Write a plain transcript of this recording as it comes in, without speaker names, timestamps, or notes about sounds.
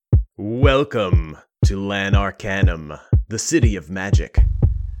Welcome to Lan Arcanum, the city of magic.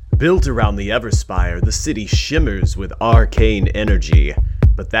 Built around the Everspire, the city shimmers with arcane energy,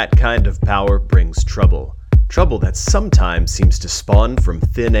 but that kind of power brings trouble. Trouble that sometimes seems to spawn from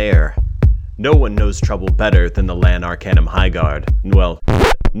thin air. No one knows trouble better than the Lan Arcanum High Guard. Well,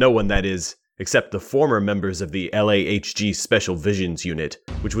 no one, that is, except the former members of the LAHG Special Visions Unit,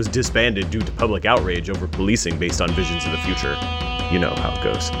 which was disbanded due to public outrage over policing based on visions of the future. You know how it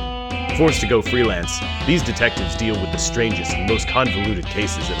goes. Forced to go freelance, these detectives deal with the strangest and most convoluted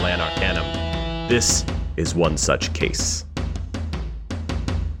cases in Lan Arcanum. This is one such case.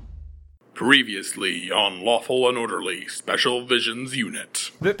 Previously on Lawful and Orderly Special Visions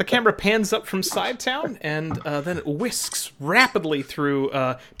Unit. The camera pans up from Side Town, and then it whisks rapidly through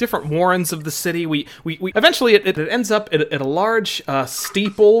different warrens of the city. We eventually it ends up at a large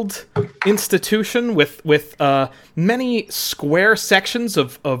steepled institution with many square sections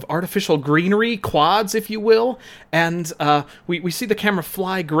of artificial greenery, quads, if you will, and we see the camera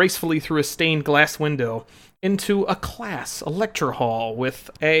fly gracefully through a stained glass window into a class, a lecture hall, with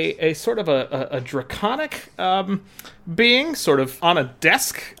a sort of a draconic being, sort of on a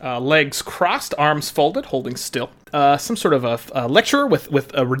desk, legs crossed, arms folded, holding still. Some sort of a lecturer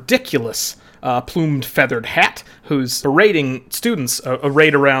with a ridiculous plumed feathered hat, who's berating students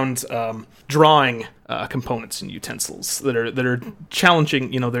arrayed around drawing components and utensils that are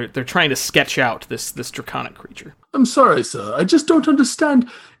challenging. You know, they're trying to sketch out this draconic creature. I'm sorry, sir. I just don't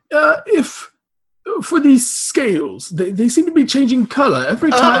understand if. For these scales, they seem to be changing color every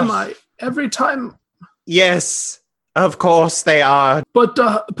time. Yes, of course they are. But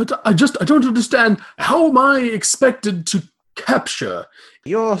I don't understand. How am I expected to capture?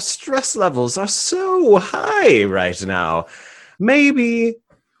 Your stress levels are so high right now. Maybe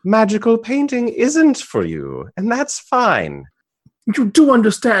magical painting isn't for you, and that's fine. You do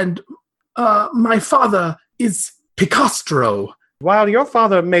understand. My father is Picasso. While your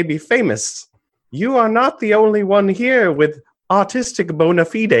father may be famous, you are not the only one here with artistic bona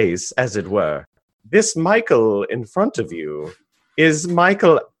fides, as it were. This Michael in front of you is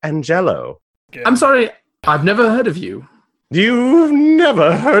Michael Angelo. I'm sorry, I've never heard of you. You've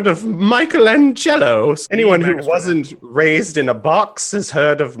never heard of Michael Angelo? Anyone who wasn't raised in a box has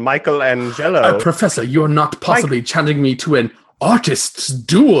heard of Michael Angelo. Professor, you're not possibly challenging me to an artist's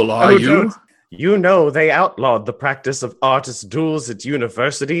duel, are you? Don't. You know they outlawed the practice of artist duels at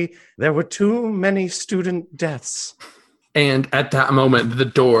university. There were too many student deaths. And at that moment, the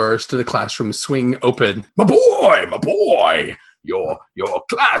doors to the classroom swing open. My boy! Your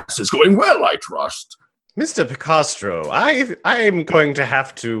class is going well, I trust. Mr. Picasso, I'm going to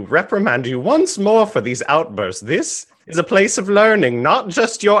have to reprimand you once more for these outbursts. This is a place of learning, not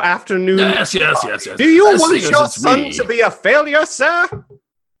just your afternoon. Yes. Do you want your son to be a failure, sir?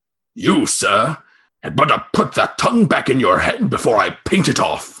 You, sir, had better put that tongue back in your head before I paint it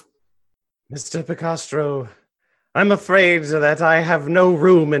off. Mr. Picasso, I'm afraid that I have no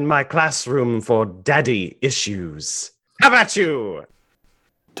room in my classroom for daddy issues. How about you?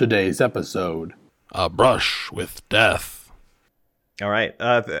 Today's episode, A Brush with Death. All right.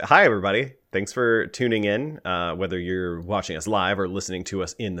 Hi, everybody. Thanks for tuning in, whether you're watching us live or listening to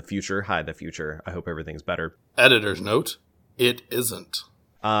us in the future. Hi, the future. I hope everything's better. Editor's note, it isn't.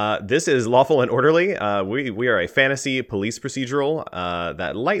 This is Lawful and Orderly. We are a fantasy police procedural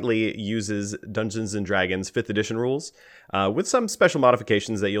that lightly uses Dungeons & Dragons 5th edition rules with some special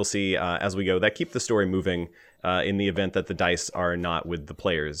modifications that you'll see as we go that keep the story moving in the event that the dice are not with the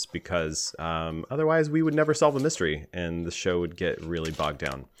players, because otherwise we would never solve a mystery and the show would get really bogged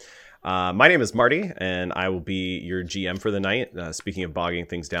down. My name is Marty, and I will be your GM for the night. Speaking of bogging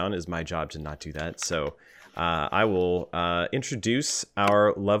things down, it is my job to not do that, so I will introduce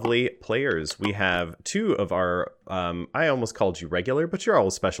our lovely players. We have two of our, I almost called you regular, but you're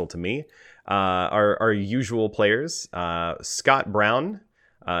all special to me, our usual players. Scott Brown,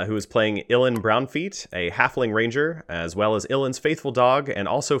 who is playing Illyn Brownfeet, a halfling ranger, as well as Illyn's faithful dog, and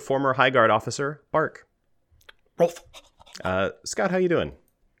also former High Guard officer, Bark. Rolf. Scott, how you doing?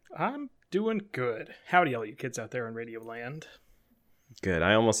 I'm doing good. Howdy, all you kids out there in Radio Land. Good.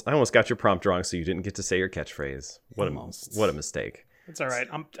 I almost got your prompt wrong, so you didn't get to say your catchphrase. What a mistake. It's all right.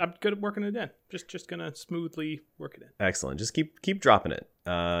 I'm good at working it in. Just gonna smoothly work it in. Excellent. Just keep dropping it.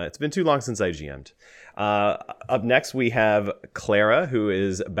 It's been too long since I GM'd. Up next we have Clara, who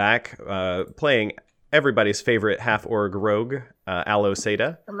is back playing everybody's favorite half-org rogue, Aloe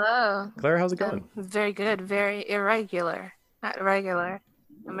Seda. Hello. Clara, how's it going? Very good. Very irregular. Not regular.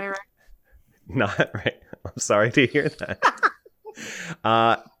 Am I right? Not right. I'm sorry to hear that.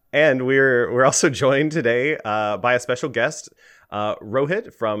 And we're also joined today by a special guest,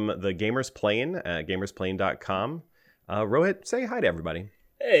 Rohit from the Gamers Plane at gamersplane.com. Rohit, say hi to everybody.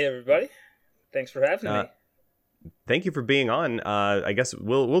 Hey, everybody. Thanks for having me. Thank you for being on. I guess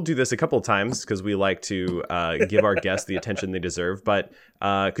we'll do this a couple of times because we like to give our guests the attention they deserve. But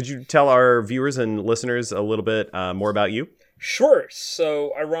could you tell our viewers and listeners a little bit more about you? Sure.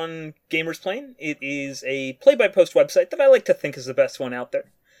 So I run Gamers Plane. It is a play-by-post website that I like to think is the best one out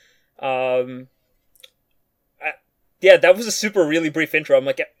there. That was a really brief intro. I'm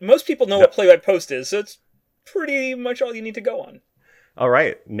like, most people know what play-by-post is, so it's pretty much all you need to go on. All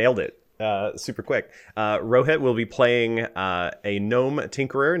right. Nailed it. Super quick. Rohit will be playing a gnome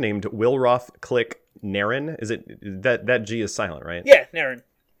tinkerer named Wilroth Click Naren. Is it that G is silent, right? Yeah, Naren.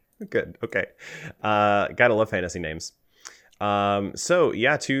 Good. Okay. Gotta love fantasy names. So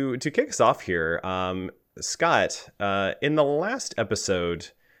yeah, to kick us off here, Scott, in the last episode,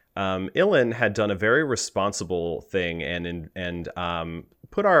 Ilan had done a very responsible thing and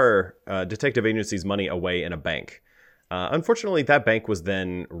put our detective agency's money away in a bank. Unfortunately, that bank was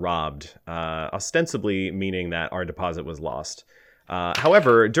then robbed, ostensibly meaning that our deposit was lost.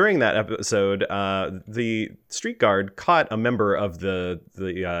 However, during that episode, the street guard caught a member of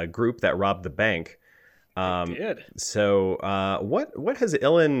the group that robbed the bank. Did. So, what has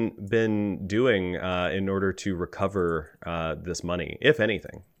Ilan been doing in order to recover this money, if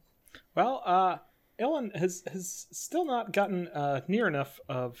anything? Well, Ilan has still not gotten near enough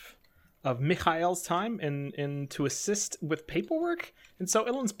of Mikhail's time in to assist with paperwork, and so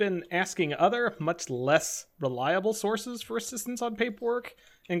Ilan's been asking other, much less reliable sources for assistance on paperwork,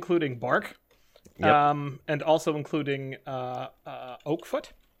 including Bark, and also including Oakfoot,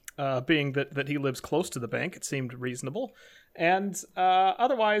 being that he lives close to the bank. It seemed reasonable, and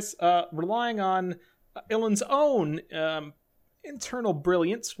otherwise relying on Ilan's own internal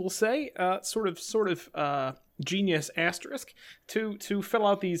brilliance, we'll say, sort of genius asterisk to fill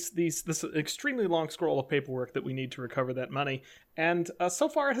out this extremely long scroll of paperwork that we need to recover that money. And so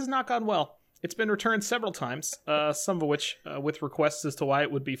far it has not gone well. It's been returned several times, some of which with requests as to why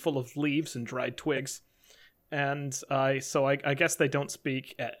it would be full of leaves and dried twigs. And I guess they don't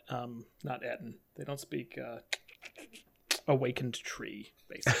speak they don't speak awakened tree,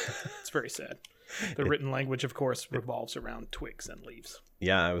 basically. It's very sad. The written language, of course, revolves around twigs and leaves.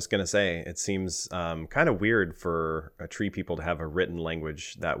 Yeah, I was going to say, it seems kind of weird for tree people to have a written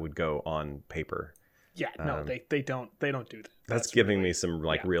language that would go on paper. Yeah, no, they don't do that. That's giving me some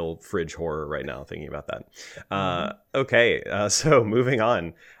real fridge horror right now thinking about that. Okay, so moving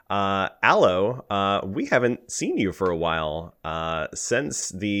on. Aloe, we haven't seen you for a while. Since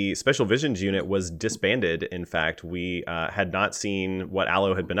the Special Visions unit was disbanded, in fact, we had not seen what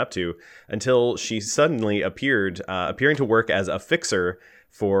Aloe had been up to until she suddenly appearing to work as a fixer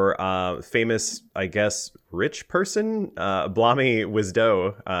for famous, I guess, rich person, Blami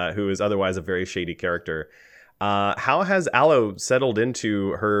Wisdo, who is otherwise a very shady character. How has Aloe settled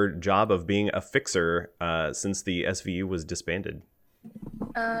into her job of being a fixer since the SVU was disbanded?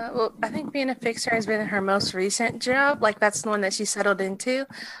 Well, I think being a fixer has been her most recent job. Like, that's the one that she settled into.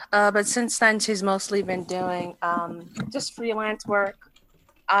 But since then, she's mostly been doing just freelance work,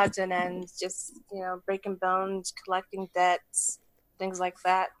 odds and ends, just, breaking bones, collecting debts, things like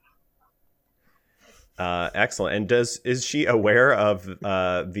that. Excellent. And is she aware of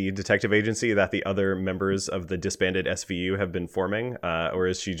the detective agency that the other members of the disbanded SVU have been forming? Or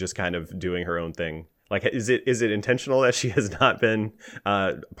is she just kind of doing her own thing? Like, is it intentional that she has not been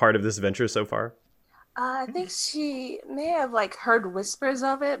part of this venture so far? I think she may have heard whispers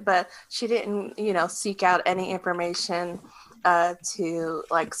of it, but she didn't, seek out any information to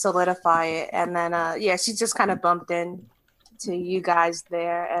solidify it. And then, she just kind of bumped in to you guys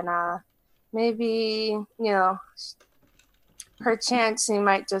there, and maybe, perchance she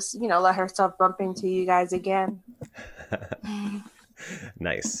might just, let herself bump into you guys again.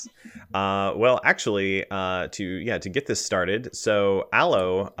 Nice. Well, actually, to get this started, so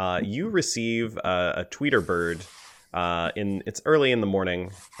Aloe, you receive a tweeter bird. It's early in the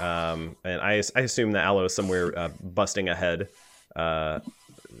morning, and I assume that Aloe is somewhere busting ahead on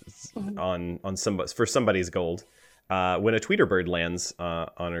for somebody's gold. When a tweeter bird lands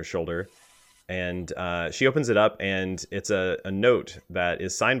on her shoulder, and she opens it up, and it's a note that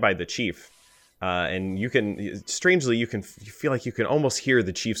is signed by the chief. And you feel like you can almost hear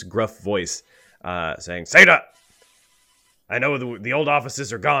the chief's gruff voice saying, "Seda, I know the old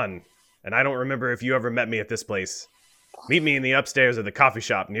offices are gone, and I don't remember if you ever met me at this place. Meet me in the upstairs of the coffee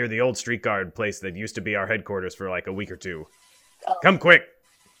shop near the old street guard place that used to be our headquarters for a week or two. Come quick."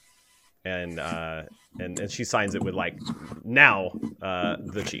 And she signs it with now,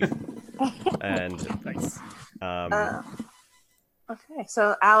 the chief. And Nice. Okay,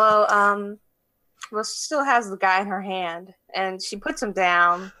 so Aloe, well, she still has the guy in her hand, and she puts him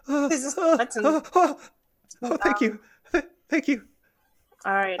down. She just puts him, Thank you. Thank you.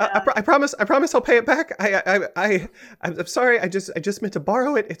 all right. I promise I'll pay it back. I'm sorry. I just meant to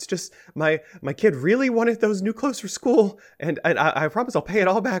borrow it. It's just my kid really wanted those new clothes for school, and I promise I'll pay it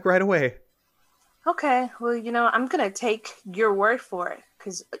all back right away. Okay, well, I'm gonna take your word for it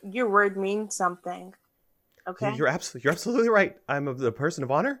because your word means something. Okay. You're absolutely right. I'm the person of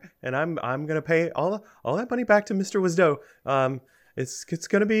honor, and I'm gonna pay all that money back to Mr. Wisdo. It's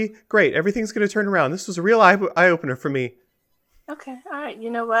gonna be great. Everything's gonna turn around. This was a real eye opener for me. Okay, all right. You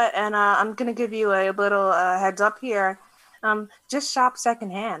know what? And I'm gonna give you a little heads up here. Just shop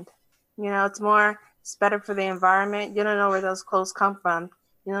secondhand. It's better for the environment. You don't know where those clothes come from.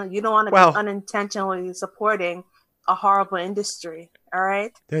 You don't want to be unintentionally supporting a horrible industry. All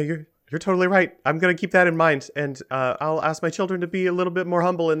right. Yeah, you're totally right. I'm gonna keep that in mind, and I'll ask my children to be a little bit more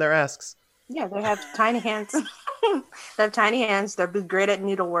humble in their asks. Yeah, they have tiny hands. They have tiny hands. They're great at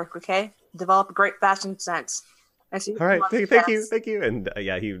needlework. Okay, develop a great fashion sense. All right, thank you. And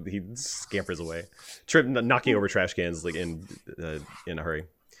he scampers away, knocking over trash cans like in a hurry.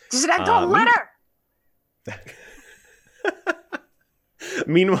 Just don't litter.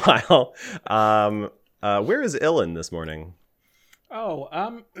 Meanwhile, where is Ilyn this morning? Oh,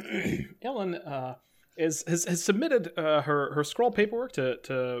 Ilyn has submitted her scroll paperwork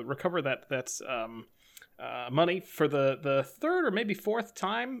to recover that's money for the third or maybe fourth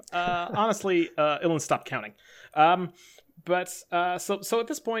time. Honestly, Ilyn stopped counting. But so at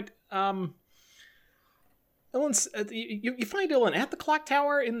this point, Ilyn's you find Ilyn at the clock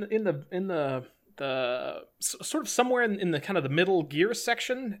tower in the sort of somewhere in the kind of the middle gear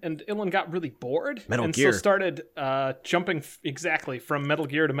section, and Ilyn got really bored so started jumping exactly from metal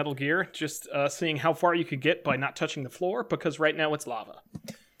gear to metal gear, just seeing how far you could get by not touching the floor, because right now it's lava.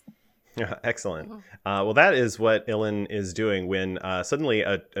 Yeah, excellent. Well, that is what Ilyn is doing when suddenly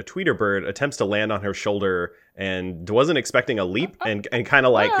a tweeter bird attempts to land on her shoulder and wasn't expecting a leap and kind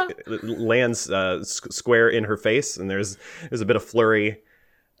of like lands square in her face, and there's a bit of flurry.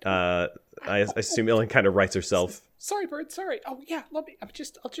 I assume Ilyn kind of rights herself. Sorry, bird. Sorry. Oh yeah, let me.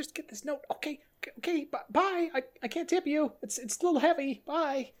 I'll just get this note. Okay. Bye. I can't tip you. It's a little heavy.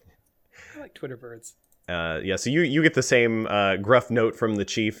 Bye. I like Twitter birds. Yeah. So you get the same gruff note from the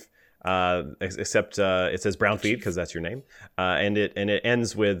chief, except it says brown feet because that's your name, and it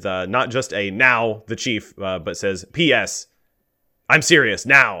ends with not just a now the chief, but says P.S. I'm serious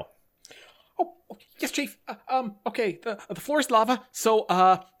now. Oh yes, chief. Okay. The floor's lava. So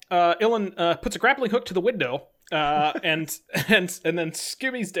Ilyn puts a grappling hook to the window, and then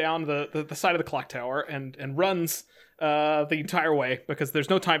skimmies down the side of the clock tower and runs the entire way, because there's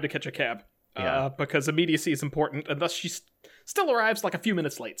no time to catch a cab. Because immediacy is important, and thus she still arrives like a few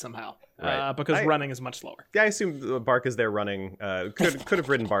minutes late somehow. Right. Because running is much slower. Yeah, I assume Bark is there running. Could have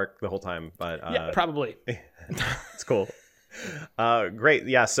ridden Bark the whole time, but yeah, probably. It's cool. Great.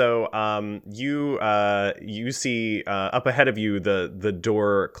 Yeah. So you see up ahead of you the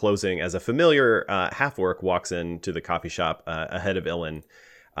door closing as a familiar half-orc walks into the coffee shop ahead of Ilyn,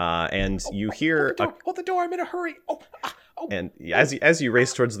 and you hear hold the door. I'm in a hurry. And as you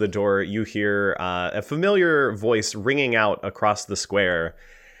race towards the door, you hear a familiar voice ringing out across the square.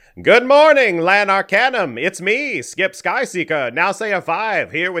 Good morning, Lan Arcanum. It's me, Skip Skyseeker, now say a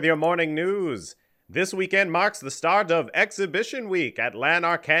 5, here with your morning news. This weekend marks the start of Exhibition Week at Lan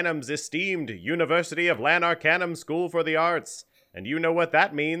Arcanum's esteemed University of Lan Arcanum School for the Arts. And you know what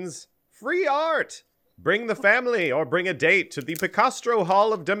that means. Free art! Bring the family or bring a date to the Picastro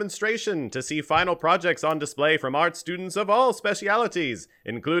Hall of Demonstration to see final projects on display from art students of all specialities,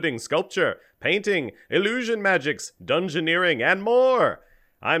 including sculpture, painting, illusion magics, dungeoneering, and more.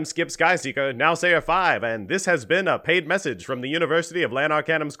 I'm Skip Skyseeker, now Sayer 5, and this has been a paid message from the University of Lan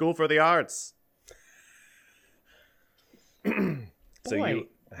Arcanum School for the Arts. Boy,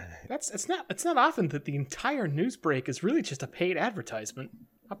 it's not often that the entire news break is really just a paid advertisement.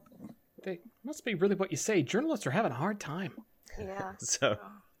 They must be really what you say. Journalists are having a hard time. Yeah. So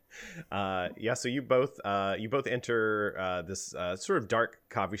you both enter this sort of dark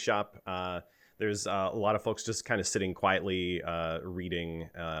coffee shop. There's a lot of folks just kind of sitting quietly, reading,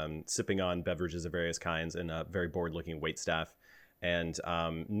 sipping on beverages of various kinds, and a very bored-looking waitstaff. And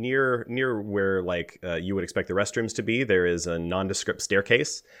near where you would expect the restrooms to be, there is a nondescript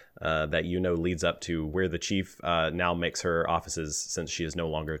staircase that leads up to where the chief now makes her offices, since she is no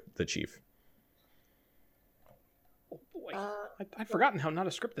longer the chief. Oh boy, I'd forgotten how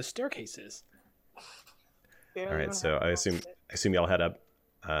nondescript the staircase is. All right, so I assume y'all head up,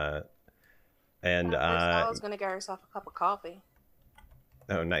 and I was gonna get herself a cup of coffee.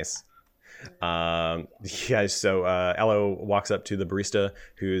 Oh, nice. Yeah, so Aloe walks up to the barista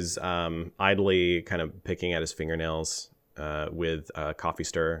who's idly kind of picking at his fingernails with a coffee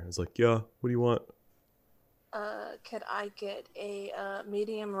stir. He's like, yeah, what do you want? Could I get a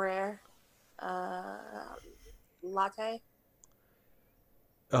medium rare latte?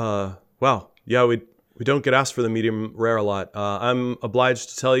 Well, yeah, we don't get asked for the medium rare a lot. I'm obliged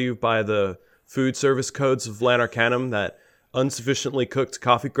to tell you by the food service codes of Lanarcanum that unsufficiently cooked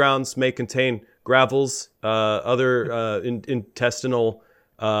coffee grounds may contain gravels, other intestinal.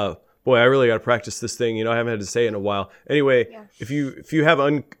 Boy, I really got to practice this thing. I haven't had to say it in a while. Anyway, Yeah. if you have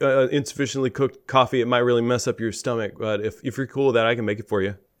insufficiently cooked coffee, it might really mess up your stomach. But if you're cool with that, I can make it for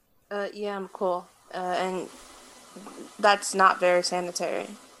you. Yeah, I'm cool. And that's not very sanitary.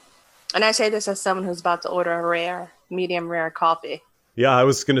 And I say this as someone who's about to order a medium rare coffee. Yeah, I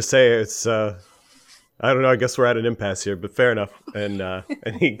was gonna say it's. I don't know. I guess we're at an impasse here, but fair enough. And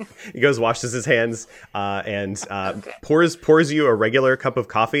he goes, washes his hands, and Okay. pours you a regular cup of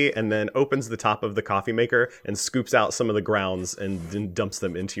coffee, and then opens the top of the coffee maker and scoops out some of the grounds and then dumps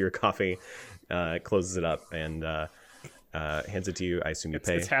them into your coffee. Closes it up and hands it to you. I assume you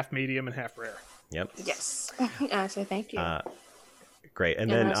pay. It's half medium and half rare. Yep. Yes. I say thank you. Great.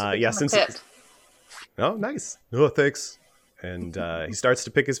 And And then also yeah, become a since tip. oh, nice. Oh, thanks. And he starts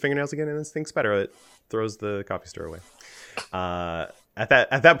to pick his fingernails again, and then thinks better of it. Throws the coffee stir away. At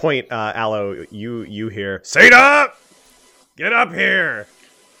that point, Aloe, you hear, Seda! Get up here!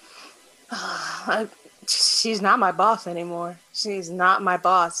 She's not my boss anymore.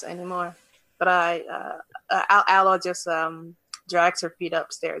 But Aloe just drags her feet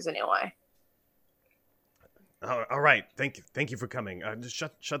upstairs anyway. Oh, all right. Thank you for coming. Just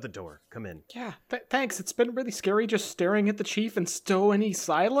shut the door. Come in. Yeah, thanks. It's been really scary just staring at the chief in stony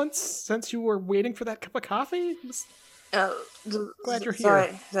silence since you were waiting for that cup of coffee. Glad you're here.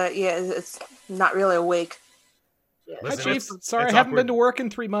 Sorry. Yeah, it's not really awake. Yeah. Hi, Listen, Chief. Sorry, it's I haven't awkward. been to work in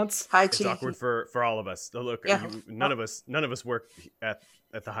 3 months. Hi, It's Chief. awkward for all of us. Look, Yeah. none of us work at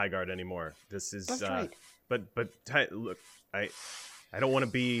the High Guard anymore. This is That's right. But look, I don't want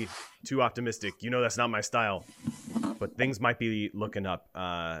to be too optimistic. That's not my style. But things might be looking up.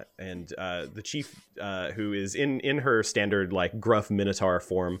 And the chief, who is in her standard like gruff minotaur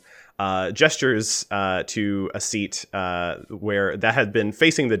form, gestures to a seat where that had been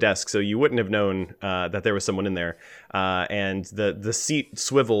facing the desk, so you wouldn't have known that there was someone in there. And the seat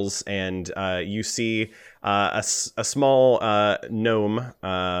swivels, and you see a small gnome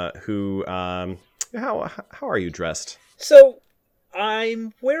who. How are you dressed? So,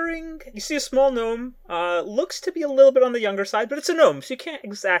 I'm wearing... You see a small gnome. Looks to be a little bit on the younger side, but it's a gnome, so you can't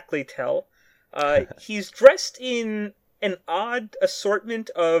exactly tell. He's dressed in an odd assortment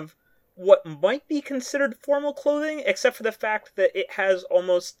of what might be considered formal clothing, except for the fact that it has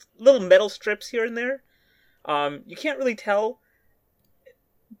almost little metal strips here and there. You can't really tell.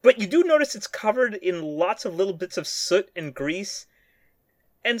 But you do notice it's covered in lots of little bits of soot and grease.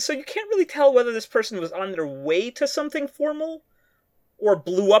 And so you can't really tell whether this person was on their way to something formal or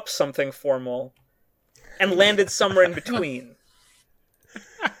blew up something formal and landed somewhere in between.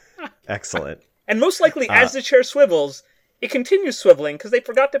 Excellent. And most likely, as the chair swivels, it continues swiveling because they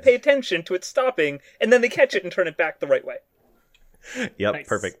forgot to pay attention to it stopping, and then they catch it and turn it back the right way. Yep, Nice.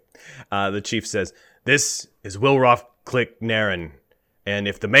 perfect. The chief says, "This is Wilroth Click Naren, and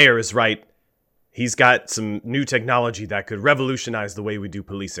if the mayor is right, he's got some new technology that could revolutionize the way we do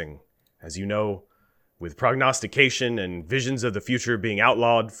policing. As you know, with prognostication and visions of the future being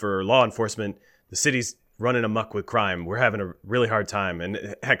outlawed for law enforcement, the city's running amok with crime. We're having a really hard time,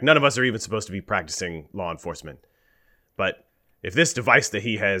 and heck, none of us are even supposed to be practicing law enforcement. But if this device that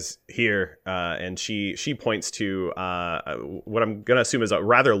he has here," and she points to what I'm going to assume is a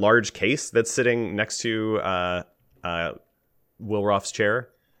rather large case that's sitting next to Wilroth's chair.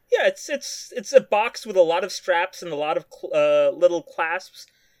 Yeah, it's a box with a lot of straps and a lot of little clasps,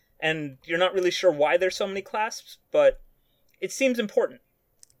 and you're not really sure why there's so many clasps, but it seems important.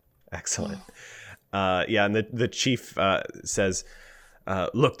 Excellent. Yeah, and the chief says,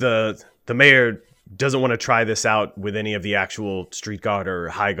 "Look, the mayor doesn't want to try this out with any of the actual street guard or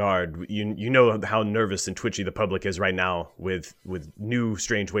high guard. You know how nervous and twitchy the public is right now with new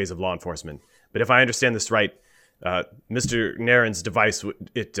strange ways of law enforcement. But if I understand this right, Mr. Naren's device,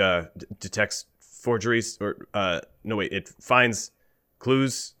 it detects forgeries, or no wait, it finds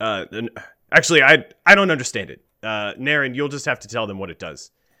clues. Actually, I don't understand it. Naren, you'll just have to tell them what it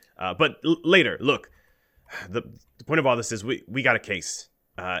does. But later, look, the point of all this is we got a case,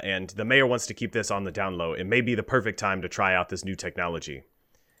 and the mayor wants to keep this on the down low. It may be the perfect time to try out this new technology.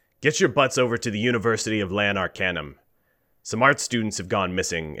 Get your butts over to the University of Lan Arcanum. some art students have gone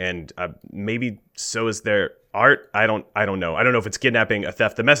missing, and maybe so is their art. I don't know. I don't know if it's kidnapping, a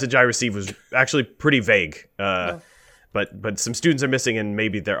theft. The message I received was actually pretty vague. But some students are missing, and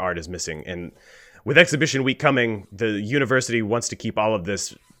maybe their art is missing. And with exhibition week coming, the university wants to keep all of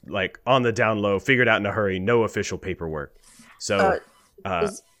this like on the down low, figured out in a hurry, no official paperwork. So,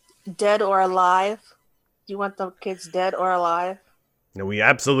 is dead or alive? Do you want the kids dead or alive? no, we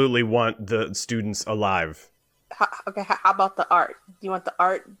absolutely want the students alive. How about the art? Do you want the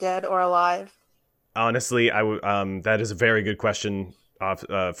art dead or alive? Honestly, that is a very good question.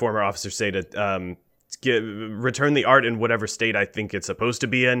 Former officer stated, return the art in whatever state I think it's supposed to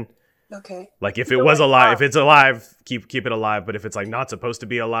be in. Okay. Like if it was alive, if it's alive, keep it alive. But if it's like not supposed to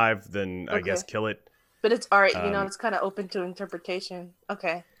be alive, then I guess kill it. But it's art, it's kind of open to interpretation.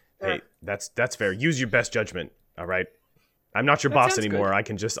 Okay. Hey, that's fair. Use your best judgment. All right. I'm not your boss anymore.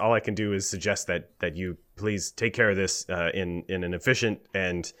 Good. All I can do is suggest that you please take care of this in an efficient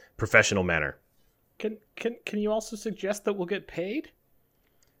and professional manner. Can you also suggest that we'll get paid?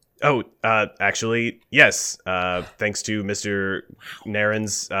 Oh, actually, yes. Thanks to Mr.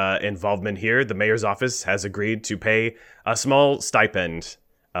 Naren's involvement here, the mayor's office has agreed to pay a small stipend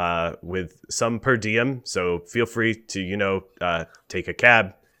with some per diem. So feel free to, take a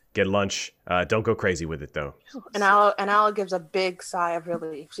cab, get lunch. Don't go crazy with it, though. And Al gives a big sigh of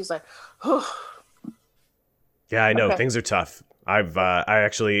relief. She's like, "Whew." Yeah, I know. Things are tough. I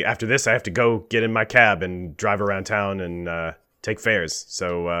actually, after this, I have to go get in my cab and drive around town and take fares.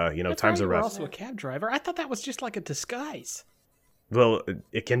 So, times are rough. You're also a cab driver. I thought that was just like a disguise. Well,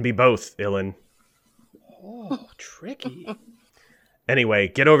 it can be both, Ilan. Oh, tricky. Anyway,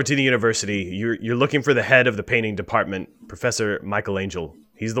 get over to the university. You're looking for the head of the painting department, Professor Michelangelo.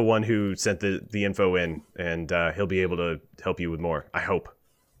 He's the one who sent the info in, and he'll be able to help you with more, I hope.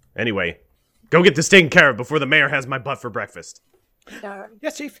 Anyway, go get this taken care of before the mayor has my butt for breakfast.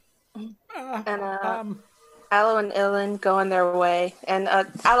 Yes, Chief. Aloe and Ilan go on their way, and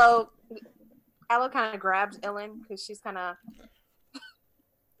Aloe kind of grabs Ilan because she's kind of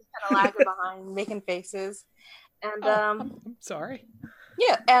lagging behind, making faces, and I'm sorry.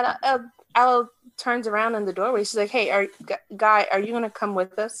 Yeah, and Aloe turns around in the doorway. She's like, "Hey, Guy, are you gonna come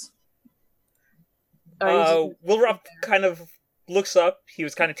with us?" Wilrup kind of looks up. He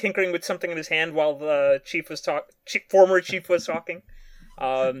was kind of tinkering with something in his hand while the former chief was talking,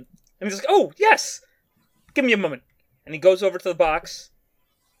 and he's like, "Oh, yes." Give me a moment. And he goes over to the box.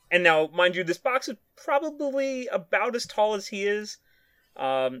 And now, mind you, this box is probably about as tall as he is.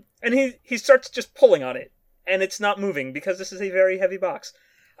 And he starts just pulling on it. And it's not moving because this is a very heavy box.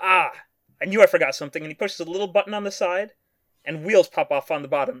 I knew I forgot something. And he pushes a little button on the side. And wheels pop off on the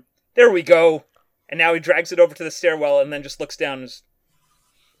bottom. There we go. And now he drags it over to the stairwell and then just looks down and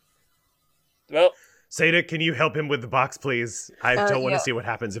well... Seda, can you help him with the box, please? I don't want to see what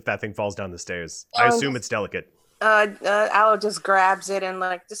happens if that thing falls down the stairs. I assume it's delicate. Aloe just grabs it and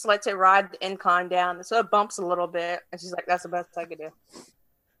just lets it ride the incline down, so it bumps a little bit. And she's like, "That's the best I could do."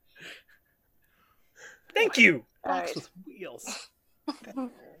 Thank you. Box with wheels.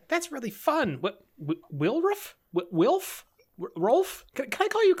 That's really fun. What? Wilruf? Wilf? Rolf? Can I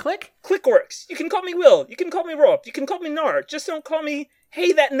call you Click? Click works. You can call me Will. You can call me Rolf. You can call me Nar. Just don't call me,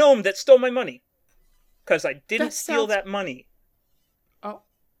 "Hey, that gnome that stole my money." Because I didn't steal that money.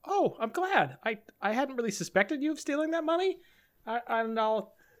 Oh, I'm glad. I hadn't really suspected you of stealing that money. I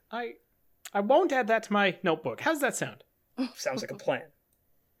won't add that to my notebook. How's that sound? Sounds like a plan.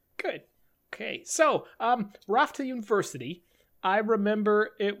 Good. Okay, so we're off to university. I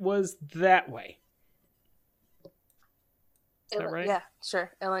remember it was that way. Is that right? Yeah, sure.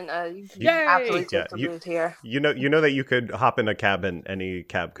 Ellen, you Yay! absolutely take the route here. You know that you could hop in a cab and any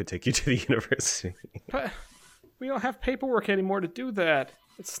cab could take you to the university. But we don't have paperwork anymore to do that.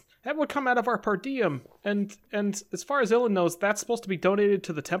 That would come out of our per diem. And as far as Ilan knows, that's supposed to be donated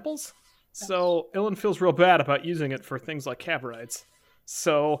to the temples. So Ilan feels real bad about using it for things like cab rides.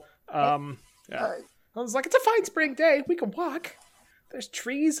 So, yeah. I was like, it's a fine spring day. We can walk. There's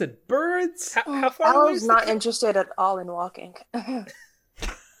trees and birds. How far away is Aloe's not interested at all in walking.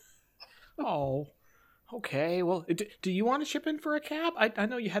 Oh, okay. Well, do you want to chip in for a cab? I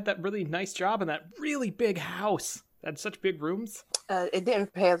know you had that really nice job in that really big house. That had such big rooms. It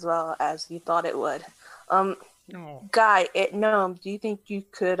didn't pay as well as you thought it would. Oh. Guy, Gnome, do you think you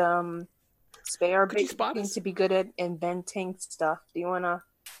could spare a bit to be good at inventing stuff? Do you want to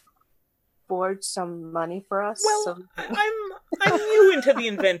forge some money for us? Well, I'm new into the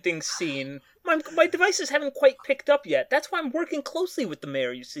inventing scene. My devices haven't quite picked up yet. That's why I'm working closely with the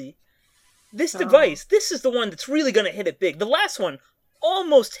mayor, you see. This device, this is the one that's really going to hit it big. The last one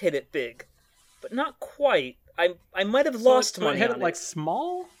almost hit it big, but not quite. I might have So lost it money hit on it like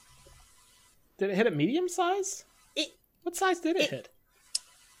small? Did it hit a medium size? What size did it hit?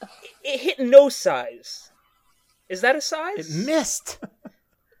 It hit no size. Is that a size? It missed.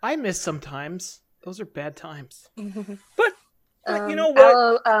 I miss sometimes. Those are bad times. But you know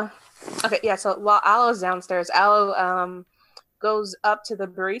what? Aloe, okay, yeah. So while Aloe's downstairs, Aloe goes up to the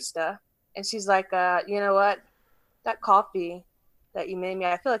barista, and she's like, "You know what? That coffee that you made me,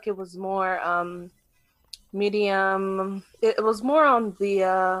 I feel like it was more medium. It was more on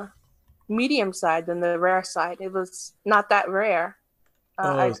the medium side than the rare side. It was not that rare.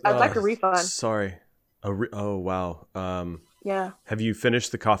 I'd like a refund." Sorry. Oh wow. Yeah. Have you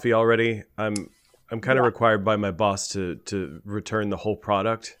finished the coffee already? I'm kind of required by my boss to return the whole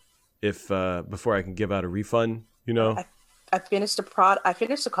product if before I can give out a refund. You know. I finished I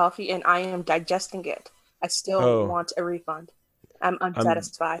finished the coffee, and I am digesting it. I still want a refund. I'm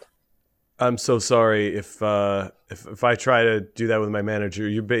unsatisfied. I'm so sorry if I try to do that with my manager.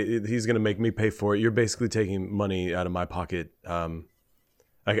 He's gonna make me pay for it. You're basically taking money out of my pocket.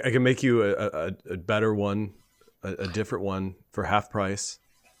 I can make you a better one, a different one for half price.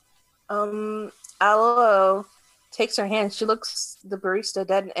 Aloe takes her hand. She looks the barista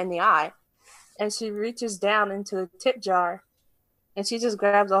dead in the eye, and she reaches down into the tip jar, and she just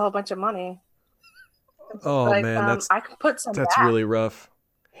grabs a whole bunch of money. Oh like, man, I can put some. That's back. really rough.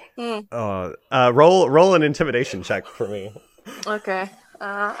 Roll an intimidation check for me. Okay.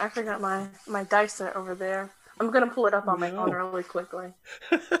 I forgot my dice set over there. I'm gonna pull it up on my phone really quickly.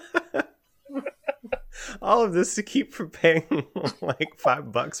 All of this to keep from paying like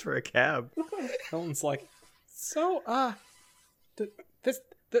 $5 for a cab. Elton's like, so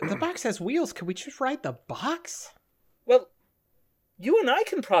the box has wheels. Can we just ride the box? Well, you and I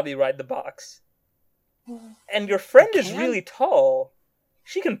can probably ride the box. And your friend is really tall.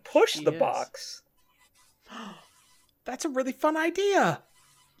 She can push the box. That's a really fun idea.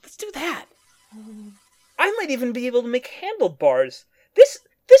 Let's do that. I might even be able to make handlebars.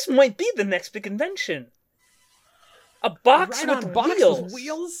 This might be the next big invention. A box with wheels. With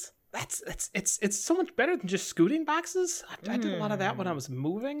wheels? It's so much better than just scooting boxes. I did a lot of that when I was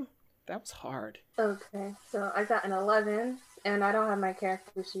moving. That was hard. Okay, so I got an 11, and I don't have my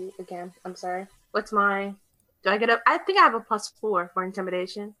character sheet again. I'm sorry. What's my? Do I get a? I think I have a +4 for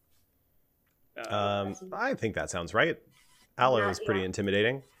intimidation. I think that sounds right. Aloe is pretty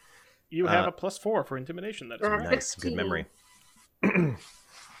intimidating. You have a +4 for intimidation. That's nice. Good memory.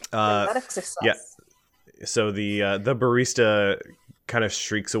 Yeah. So the barista kind of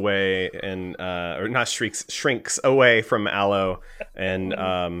shrieks away and or not shrinks away from Aloe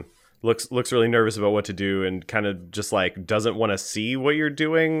and looks really nervous about what to do and kind of just like doesn't want to see what you're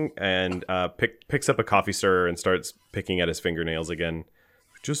doing and picks up a coffee stirrer and starts picking at his fingernails again.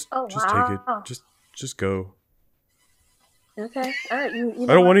 Just take it. Just go. Okay. All right. You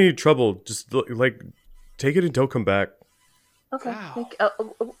I don't want any trouble. Just like take it and don't come back. Okay. Wow.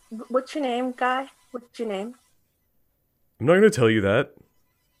 What's your name, guy? What's your name? I'm not going to tell you that.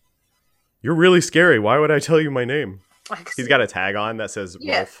 You're really scary. Why would I tell you my name? He's got a tag on that says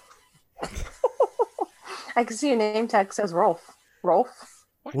Rolf. I can see your name tag says Rolf. Rolf?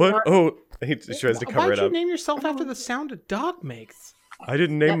 What? Oh, he tries to cover Why'd it up. you name yourself after the sound a dog makes? I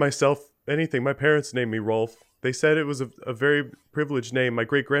didn't name myself anything. My parents named me Rolf. They said it was a very privileged name. My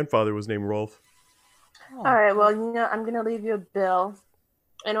great-grandfather was named Rolf. All right, well, I'm going to leave you a bill.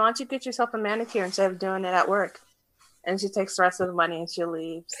 And why don't you get yourself a manicure instead of doing it at work? And she takes the rest of the money and she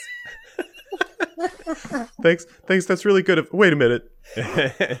leaves. Thanks. That's really good. Wait a minute.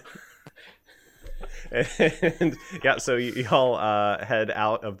 And yeah, so you all head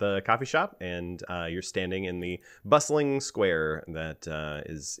out of the coffee shop, and you're standing in the bustling square that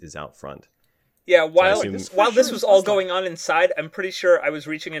is out front. Yeah, while this was all going on inside, I'm pretty sure I was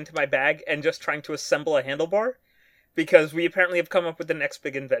reaching into my bag and just trying to assemble a handlebar, because we apparently have come up with the next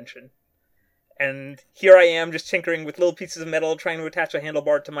big invention. And here I am, just tinkering with little pieces of metal, trying to attach a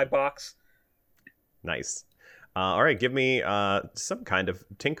handlebar to my box. Nice. All right, give me some kind of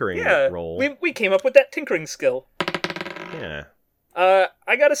tinkering roll. We came up with that tinkering skill. Yeah.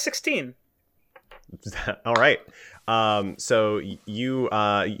 I got a 16. All right. So you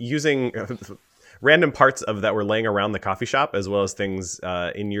using random parts of that were laying around the coffee shop, as well as things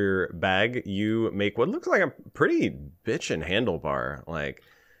in your bag, you make what looks like a pretty bitchin' handlebar. Like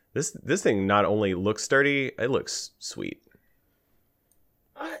this thing not only looks sturdy, it looks sweet.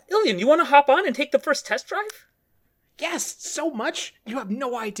 Ilian, you want to hop on and take the first test drive? Yes, so much. You have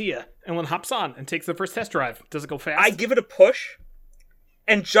no idea. And one hops on and takes the first test drive. Does it go fast? I give it a push,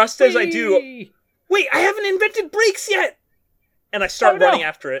 and just as I do, wait, I haven't invented brakes yet! And I start running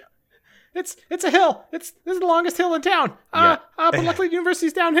after it. It's a hill. This is the longest hill in town. But luckily the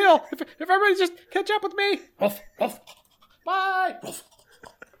university's downhill. If everybody just catch up with me. Bye.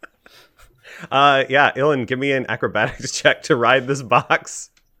 Ilan, give me an acrobatics check to ride this box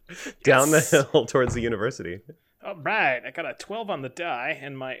down the hill towards the university. All right, I got a 12 on the die,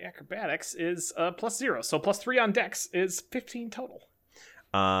 and my acrobatics is +0. So +3 on dex is 15 total.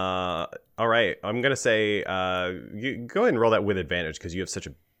 All right, I'm gonna say you go ahead and roll that with advantage because you have such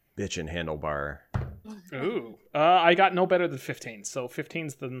a bitchin' handlebar. Ooh, I got no better than 15, so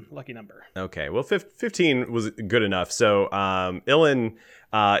 15's the lucky number. Okay, well, 15 was good enough. So Ilan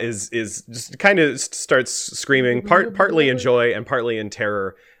is just kind of starts screaming, partly in joy and partly in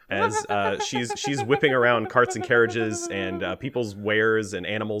terror, as she's whipping around carts and carriages and people's wares and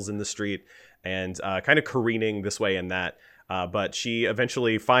animals in the street, and kind of careening this way and that. But she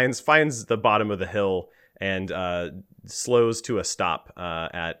eventually finds the bottom of the hill and slows to a stop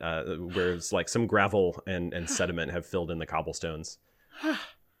at where it's like some gravel and sediment have filled in the cobblestones.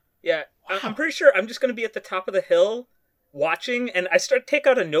 Yeah, I'm pretty sure I'm just going to be at the top of the hill watching, and I take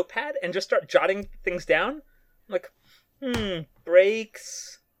out a notepad and just start jotting things down. I'm like,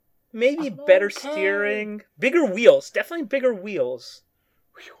 brakes, maybe better steering, bigger wheels, definitely bigger wheels.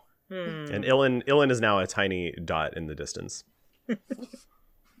 And Ilan is now a tiny dot in the distance.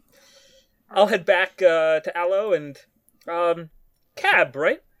 I'll head back to Aloe and cab,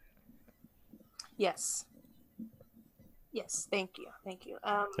 right? Yes. Thank you.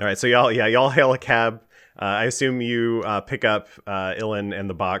 All right, so y'all hail a cab. I assume you pick up Ilan and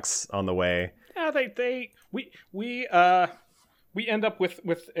the box on the way. Yeah, we end up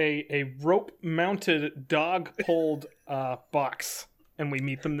with a rope mounted dog pulled box, and we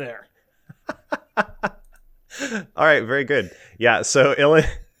meet them there. All right, very good. Yeah, so Ilan,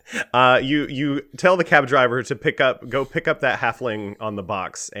 you tell the cab driver to go pick up that halfling on the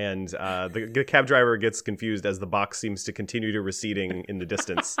box, and the cab driver gets confused as the box seems to continue to receding in the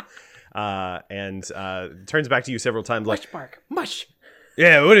distance, and turns back to you several times like, Mush, Mark, mush.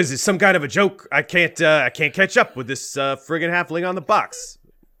 Yeah, what is this? Some kind of a joke? I can't catch up with this friggin' halfling on the box.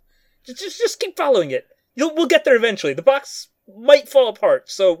 Just keep following it. We'll get there eventually. The box might fall apart,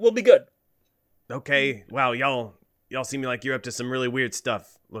 so we'll be good. Okay. Wow, y'all seem like you're up to some really weird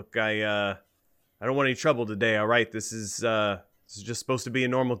stuff. Look, I don't want any trouble today. All right, this is just supposed to be a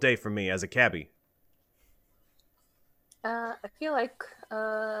normal day for me as a cabbie. I feel like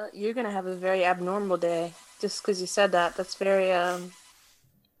you're gonna have a very abnormal day just because you said that. That's very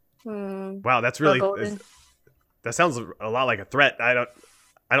Wow, that's really that sounds a lot like a threat. I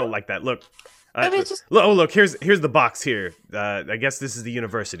don't like that. Look. Look, here's the box here. I guess this is the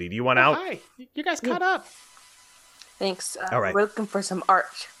university. Do you want out? Hi, you guys caught up. Thanks. All right. We're looking for some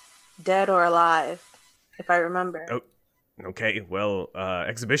art, dead or alive, if I remember. Oh, okay. Well,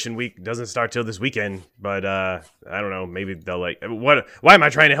 exhibition week doesn't start till this weekend, but I don't know. Maybe they'll like. What? Why am I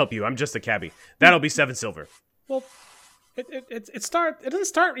trying to help you? I'm just a cabbie. That'll be 7 silver. Well, it doesn't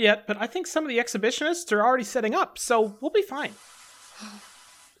start yet, but I think some of the exhibitionists are already setting up, so we'll be fine.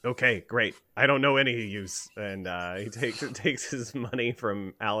 Okay, great. I don't know any use, and he takes his money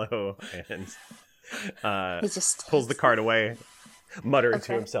from Aloe and He just pulls the card away, muttering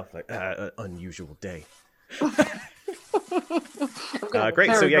to himself like, "Unusual day."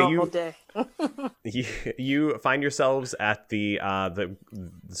 Great. So yeah, you find yourselves at the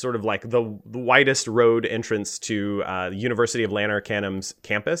sort of like the widest road entrance to the University of Lanarkhanum's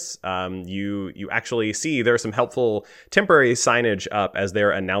campus. You actually see there's some helpful temporary signage up as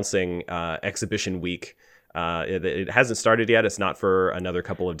they're announcing exhibition week. It hasn't started yet. It's not for another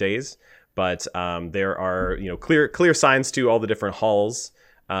couple of days, but there are clear signs to all the different halls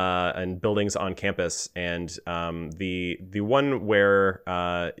and buildings on campus, and the one where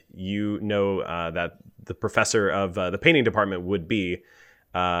that the professor of the painting department would be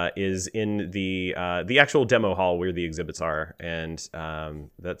is in the actual demo hall where the exhibits are, and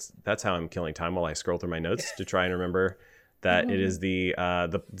that's how I'm killing time while I scroll through my notes to try and remember that it is the I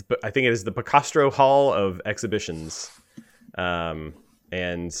think it is the Picastro Hall of Exhibitions, and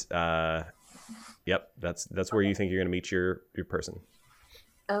yep, that's where you think you're going to meet your person.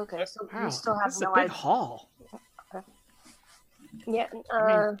 Okay, so Wow, we still have this is no a big idea. hall. Yeah.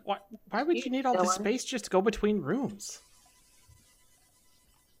 I mean, why would you need all this space just to go between rooms?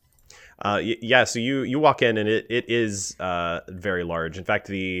 Yeah, so you walk in and it is very large. In fact,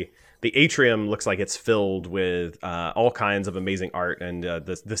 the the atrium looks like it's filled with all kinds of amazing art, and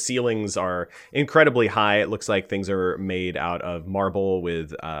the ceilings are incredibly high. It looks like things are made out of marble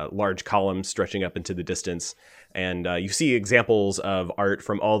with large columns stretching up into the distance. And you see examples of art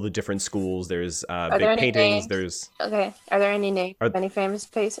from all the different schools. There's big paintings. Names? Are there any names? Any famous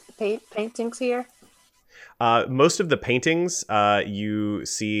paintings here? Most of the paintings you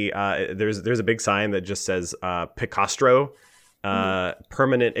see, there's a big sign that just says Picasso,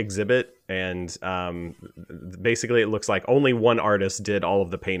 permanent exhibit. And basically it looks like only one artist did all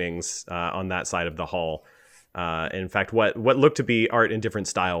of the paintings on that side of the hall. In fact, what look to be art in different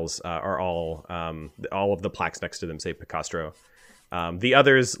styles are all of the plaques next to them say Picasso. The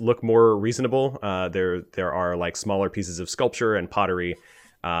others look more reasonable. There are like smaller pieces of sculpture and pottery,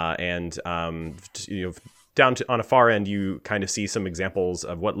 and down to on a far end you kind of see some examples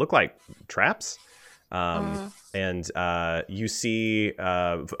of what look like traps. And you see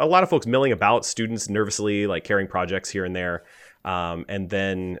a lot of folks milling about, students nervously like carrying projects here and there. And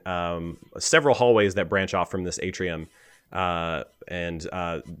then several hallways that branch off from this atrium. And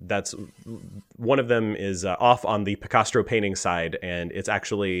that's one of them is off on the Picasso painting side, and it's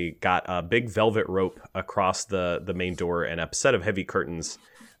actually got a big velvet rope across the main door and a set of heavy curtains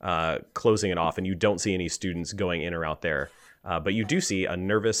closing it off, and you don't see any students going in or out there. But you do see a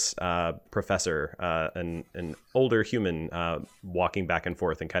nervous professor, an older human, walking back and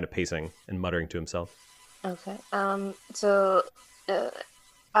forth and kind of pacing and muttering to himself. Okay. So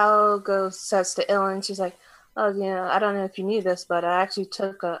Algo says to Ellen, she's like, "Oh, I don't know if you knew this, but I actually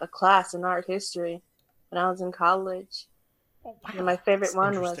took a class in art history when I was in college. Oh, wow. And my favorite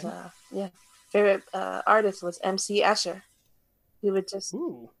one was, favorite artist was MC Escher. He would just,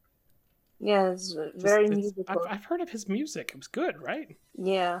 it's very musical. I've heard of his music. It was good, right?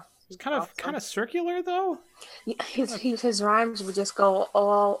 Yeah. It's kind of circular though. Yeah, his rhymes would just go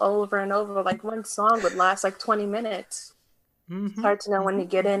all over and over. Like one song would last like 20 minutes. Mm-hmm. It's hard to know when to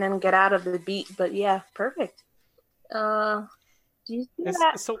get in and get out of the beat, but yeah, perfect. Do you see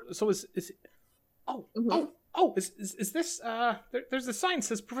that? Is this there's a sign that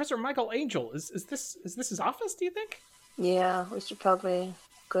says Professor Michael Angel. Is this his office, do you think? Yeah, we should probably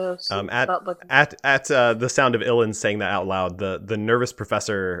go at the sound of Illen saying that out loud, the nervous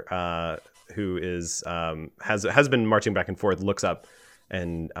professor who is has been marching back and forth looks up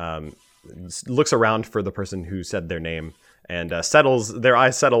and looks around for the person who said their name, and their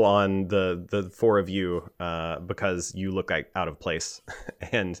eyes settle on the four of you because you look like out of place.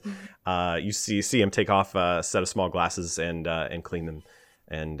 And you see him take off a set of small glasses and clean them,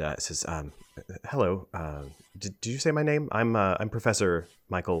 and says, "Hello, did you say my name? I'm Professor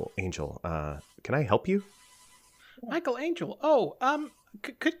Michael Angel. Can I help you?" Michael Angel. Oh,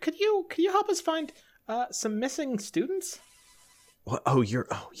 could you help us find some missing students? Oh, you're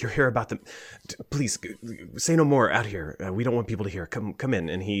here about them. Please say no more out here. We don't want people to hear. Come in.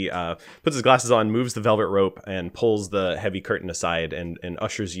 And he puts his glasses on, moves the velvet rope, and pulls the heavy curtain aside, and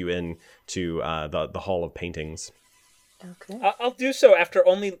ushers you in to the hall of paintings. Okay. I'll do so after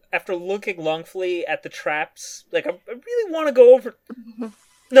looking longfully at the traps. Like I really want to go over.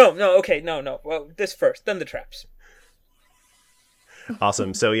 No. Well, this first, then the traps.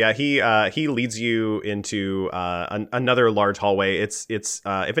 Awesome. So yeah, he leads you into another large hallway. It's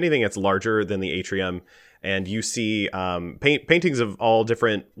if anything, it's larger than the atrium, and you see paintings of all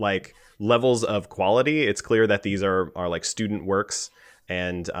different like levels of quality. It's clear that these are like student works.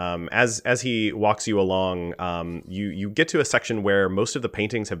 And as he walks you along, you get to a section where most of the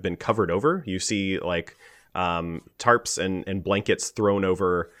paintings have been covered over. You see like tarps and blankets thrown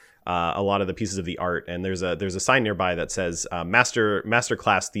over a lot of the pieces of the art, and there's a sign nearby that says master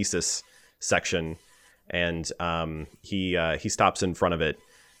class thesis section, and he stops in front of it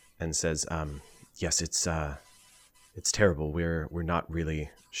and says, yes, it's terrible. We're not really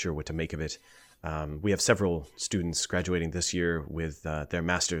sure what to make of it. We have several students graduating this year with their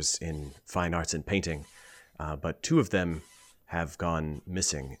masters in fine arts and painting, but two of them have gone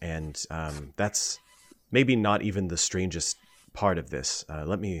missing, and that's maybe not even the strangest part of this.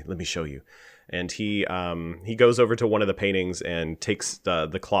 Let me show you. And he goes over to one of the paintings and takes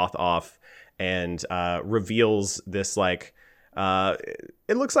the cloth off and reveals this like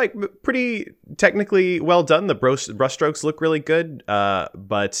it looks like pretty technically well done. The brushstrokes look really good,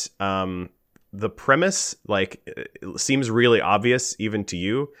 but the premise like seems really obvious even to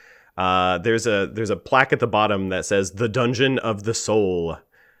you. There's a plaque at the bottom that says "The Dungeon of the Soul"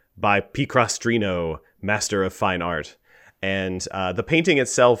 by Picrostrino, Master of Fine Art. And the painting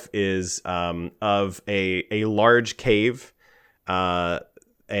itself is of a large cave,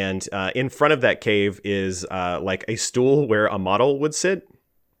 and in front of that cave is like a stool where a model would sit.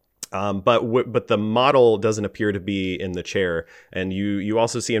 But the model doesn't appear to be in the chair, and you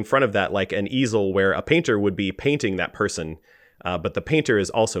also see in front of that like an easel where a painter would be painting that person, but the painter is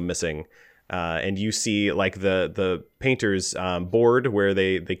also missing. And you see like the painter's board where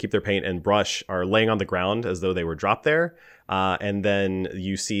they keep their paint and brush are laying on the ground as though they were dropped there. And then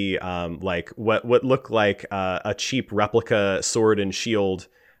you see like what look like a cheap replica sword and shield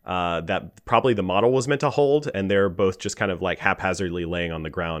that probably the model was meant to hold, and they're both just kind of like haphazardly laying on the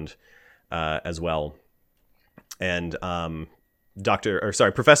ground as well. And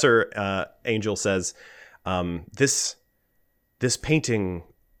Professor Angel says, this painting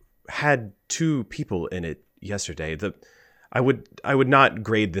had 2 people in it yesterday. I would not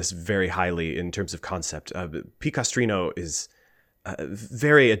grade this very highly in terms of concept. Picastrino is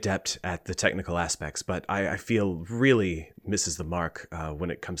very adept at the technical aspects, but I feel really misses the mark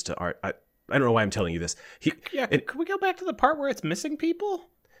when it comes to art. I don't know why I'm telling you this. Can we go back to the part where it's missing people?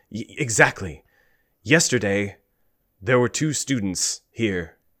 Exactly. Yesterday, there were 2 students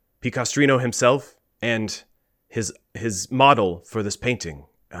here, Picastrino himself and his model for this painting,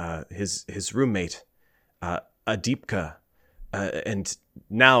 his roommate, Adipka. And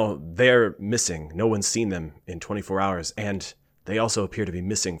now they're missing. No one's seen them in 24 hours, and they also appear to be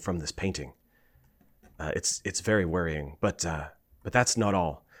missing from this painting. It's very worrying, but that's not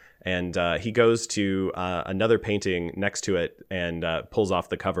all. And he goes to another painting next to it and pulls off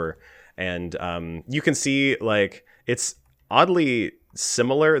the cover, and you can see like it's oddly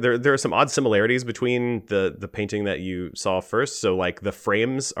similar. There are some odd similarities between the painting that you saw first. So like the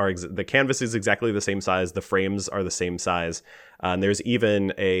frames are the canvas is exactly the same size. The frames are the same size. And there's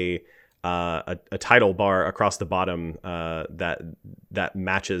even a title bar across the bottom that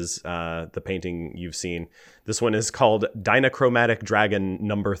matches the painting you've seen. This one is called Dinochromatic Dragon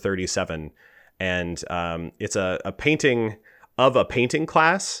number 37, and it's a painting of a painting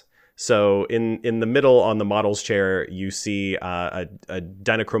class. So in the middle on the model's chair, you see a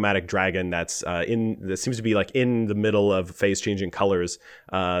dinochromatic dragon that seems to be like in the middle of phase changing colors.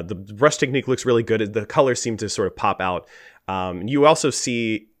 The brush technique looks really good. The colors seem to sort of pop out. You also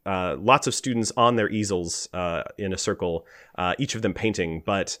see lots of students on their easels in a circle, each of them painting.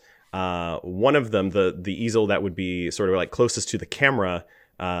 But one of them, the easel that would be sort of like closest to the camera,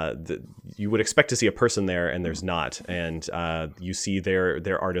 you would expect to see a person there, and there's not. And you see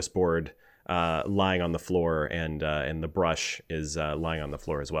their artist board lying on the floor, and the brush is lying on the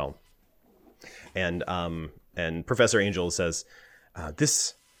floor as well. And Professor Angel says,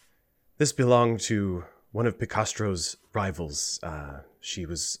 this belonged to one of Picastro's rivals. She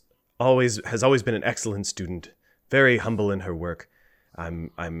has always been an excellent student, very humble in her work. I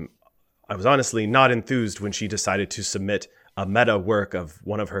was honestly not enthused when she decided to submit a meta work of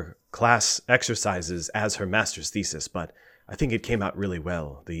one of her class exercises as her master's thesis, but I think it came out really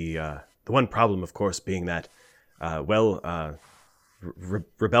well. The one problem, of course, being that, Rebelka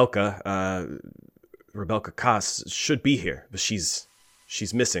Kass should be here, but she's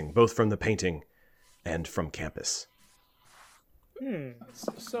missing, both from the painting and from campus.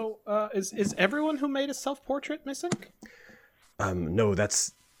 So, is everyone who made a self-portrait missing? No,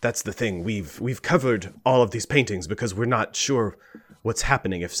 that's the thing. We've covered all of these paintings because we're not sure what's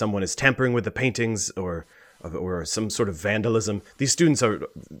happening. If someone is tampering with the paintings or some sort of vandalism. These students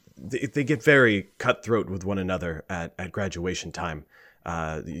they get very cutthroat with one another at graduation time.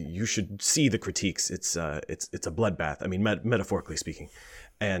 You should see the critiques. It's a bloodbath. I mean, metaphorically speaking.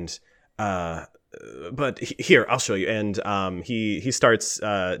 And but here, I'll show you. And he starts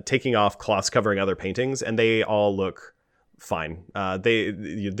taking off cloths covering other paintings, and they all look fine. There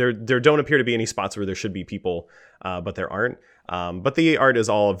don't appear to be any spots where there should be people, but there aren't. But the art is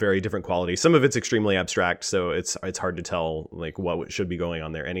all of very different quality. Some of it's extremely abstract, so it's hard to tell like what should be going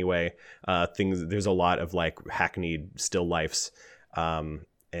on there anyway. There's a lot of like hackneyed still lifes,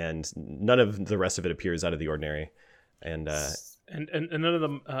 and none of the rest of it appears out of the ordinary. And none of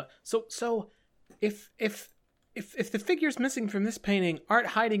them. So if the figures missing from this painting aren't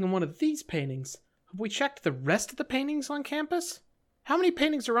hiding in one of these paintings, have we checked the rest of the paintings on campus? How many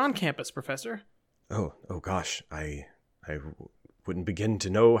paintings are on campus, Professor? Oh gosh, I wouldn't begin to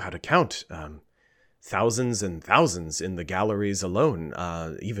know how to count. Thousands and thousands in the galleries alone,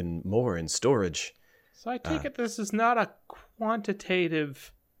 even more in storage. So I take it this is not a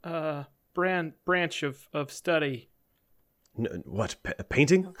quantitative branch of study. What,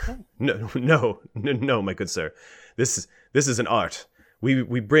 painting? Okay. No, my good sir. This is an art.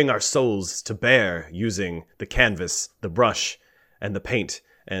 We bring our souls to bear using the canvas, the brush, and the paint.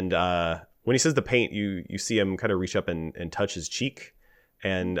 And when he says the paint, you see him kind of reach up and touch his cheek,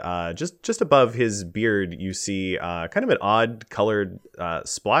 And just above his beard, you see kind of an odd colored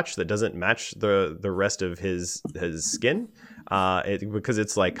splotch that doesn't match the rest of his skin. Because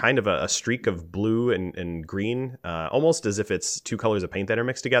it's like kind of a streak of blue and green, almost as if it's two colors of paint that are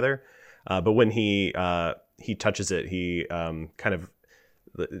mixed together. But when he touches it, he kind of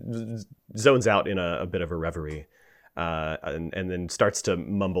zones out in a bit of a reverie. And then starts to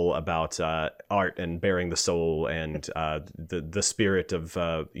mumble about art and bearing the soul and the spirit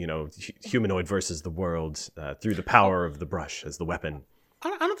of humanoid versus the world through the power of the brush as the weapon.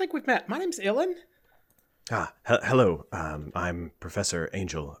 I don't think we've met. My name's Ilan. Hello. I'm Professor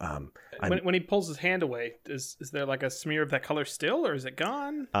Angel. When he pulls his hand away, is there like a smear of that color still, or is it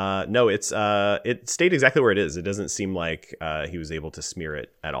gone? No, it stayed exactly where it is. It doesn't seem like he was able to smear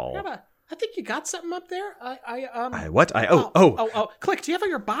it at all. I think you got something up there. What? Click, do you have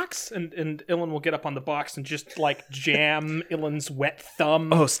your box? And Ilan will get up on the box and just like jam Ilan's wet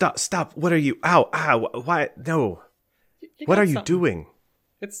thumb. Oh, stop. What are you? Ow. Why? No. What are you doing?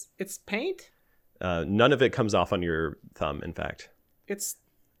 It's paint? None of it comes off on your thumb, in fact. It's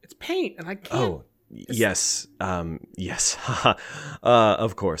paint, and I can't. Oh, yes. Yes.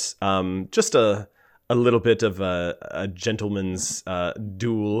 Of course. Just a little bit of a gentleman's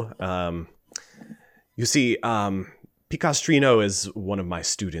duel. You see, Picastrino is one of my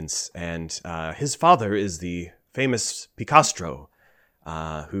students, and his father is the famous Picastro,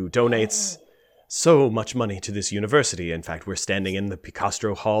 who donates so much money to this university. In fact, we're standing in the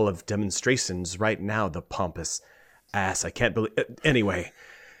Picastro Hall of Demonstrations right now, the pompous ass. I can't believe... Anyway,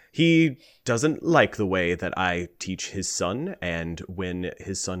 he doesn't like the way that I teach his son, and when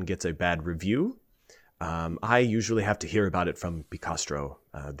his son gets a bad review... I usually have to hear about it from Picastro.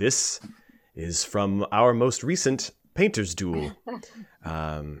 This is from our most recent painter's duel.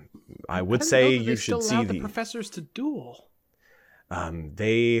 I would say you should see the professors to duel.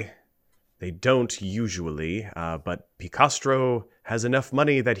 They don't usually, but Picastro has enough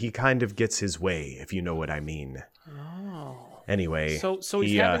money that he kind of gets his way, if you know what I mean. Oh. Anyway, so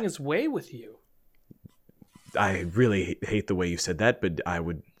he's having his way with you. I really hate the way you said that, but I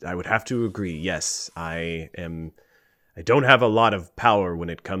would have to agree. Yes, I don't have a lot of power when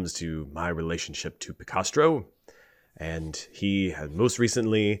it comes to my relationship to Picastro, and he has most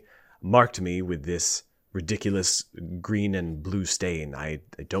recently marked me with this ridiculous green and blue stain. I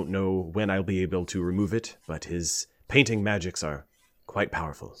don't know when I'll be able to remove it, but his painting magics are quite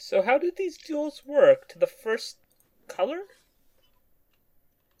powerful. So how did these duels work? To the first color?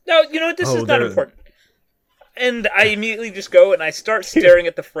 No, this is not important. And I immediately just go and I start staring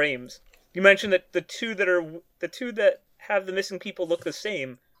at the frames. You mentioned that the two that have the missing people look the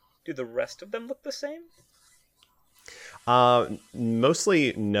same. Do the rest of them look the same?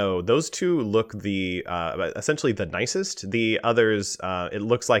 Mostly no. Those two look essentially the nicest. The others, it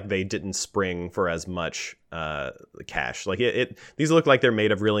looks like they didn't spring for as much cash. Like these look like they're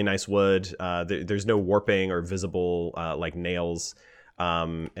made of really nice wood. There's no warping or visible like nails.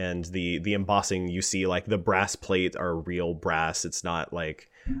 And the embossing, you see like the brass plate are real brass. It's not like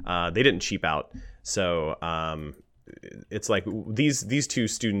they didn't cheap out. So it's like these two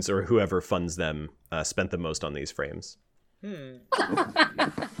students or whoever funds them spent the most on these frames. Were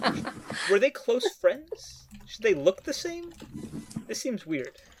they close friends? Should they look the same? This seems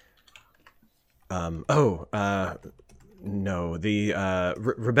weird. No. The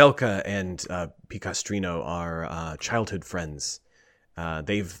Rebelka and Picastrino are childhood friends.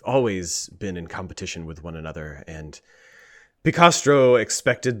 They've always been in competition with one another, and Picastro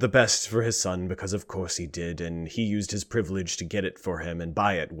expected the best for his son because of course he did, and he used his privilege to get it for him and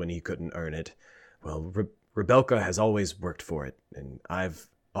buy it when he couldn't earn it. Well, Rebelka has always worked for it, and I've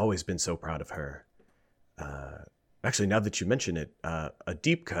always been so proud of her. Actually, now that you mention it,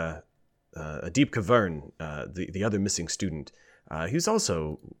 Adipka Vern, the other missing student, he's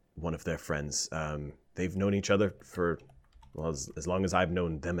also one of their friends. They've known each other for... well, as long as I've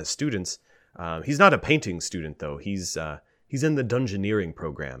known them as students. He's not a painting student, though. He's in the dungeoneering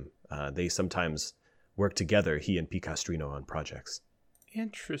program. They sometimes work together, he and Picastrino, on projects.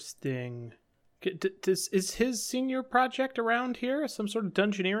 Interesting. Is his senior project around here? Some sort of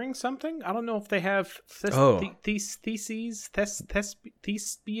dungeoneering something? I don't know if they have theses,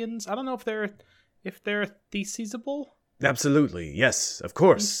 thespians. I don't know if they're thesisable. Absolutely, yes, of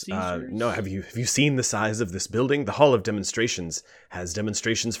course. No, have you seen the size of this building? The Hall of Demonstrations has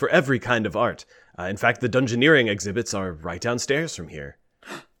demonstrations for every kind of art. In fact, the dungeoneering exhibits are right downstairs from here.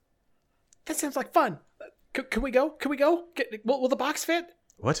 That sounds like fun. Can we go? Will the box fit?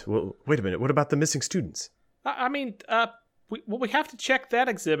 What? Well, wait a minute. What about the missing students? We have to check that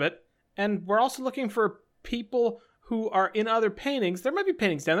exhibit, and we're also looking for people who are in other paintings. There might be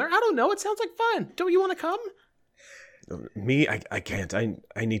paintings down there. I don't know. It sounds like fun. Don't you want to come? Me, I can't. I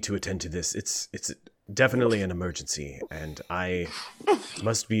need to attend to this. It's definitely an emergency, and I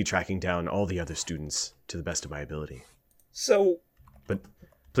must be tracking down all the other students to the best of my ability. So, but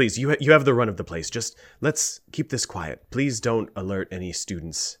please, you have the run of the place. Just let's keep this quiet. Please don't alert any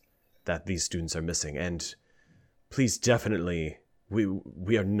students that these students are missing, and please, definitely,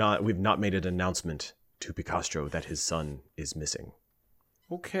 we've not made an announcement to Picastro that his son is missing.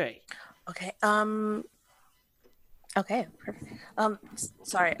 Okay. Okay. Okay. Perfect.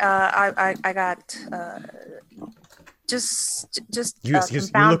 Sorry. I got just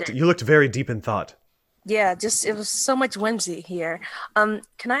you looked very deep in thought. Yeah, just it was so much whimsy here.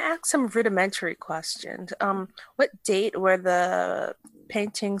 Can I ask some rudimentary questions? What date were the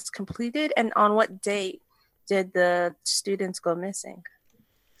paintings completed, and on what date did the students go missing?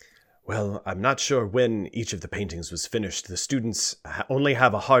 Well, I'm not sure when each of the paintings was finished. The students only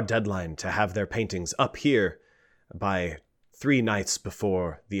have a hard deadline to have their paintings up here by 3 nights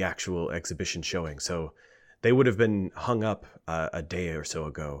before the actual exhibition showing, so they would have been hung up a day or so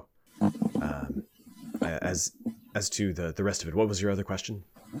ago. As to the rest of it, what was your other question?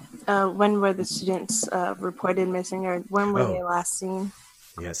 When were the students reported missing, or when were they last seen?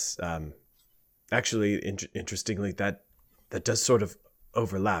 Yes, actually, interestingly, that does sort of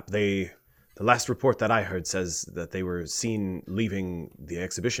overlap. The last report that I heard says that they were seen leaving the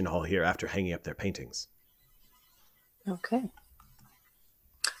exhibition hall here after hanging up their paintings. Okay.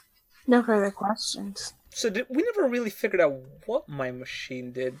 No further questions. So we never really figured out what my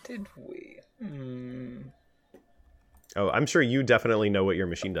machine did we? Oh, I'm sure you definitely know what your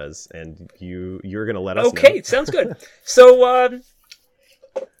machine does, and you're going to let us know. Okay, sounds good. So,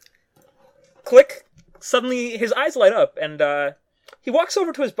 click. Suddenly, his eyes light up, and he walks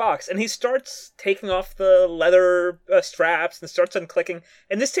over to his box, and he starts taking off the leather straps and starts unclicking.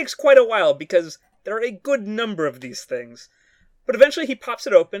 And this takes quite a while, because there are a good number of these things. But eventually, he pops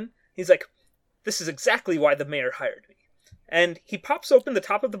it open. He's like, this is exactly why the mayor hired me. And he pops open the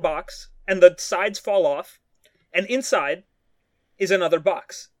top of the box, and the sides fall off, and inside is another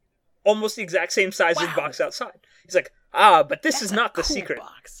box. Almost the exact same size as the box outside. He's like, but this is not the secret.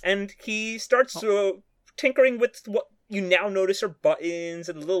 Box. And he starts tinkering with what you now notice are buttons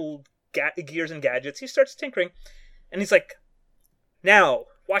and little gears and gadgets. He starts tinkering, and he's like, now,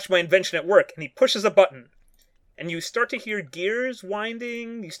 watch my invention at work. And he pushes a button, and you start to hear gears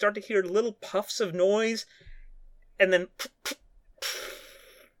winding, you start to hear little puffs of noise, and then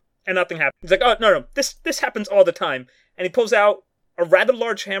and nothing happens. He's like, oh, no, this happens all the time. And he pulls out a rather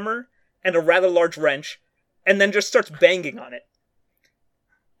large hammer and a rather large wrench, and then just starts banging on it.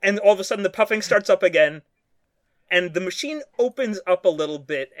 And all of a sudden the puffing starts up again, and the machine opens up a little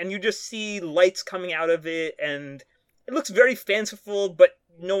bit, and you just see lights coming out of it, and it looks very fanciful, but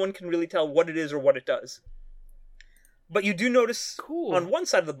no one can really tell what it is or what it does. But you do notice on one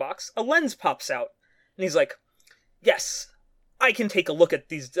side of the box, a lens pops out, and he's like, yes, I can take a look at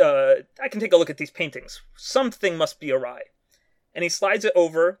these. Paintings. Something must be awry. And he slides it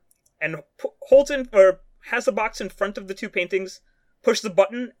over and has the box in front of the 2 paintings. Pushes the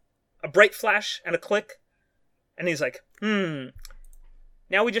button, a bright flash and a click, and he's like,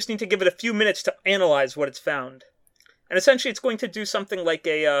 Now we just need to give it a few minutes to analyze what it's found. And essentially, it's going to do something like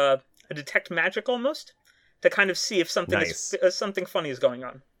a detect magic almost, to kind of see if something funny is going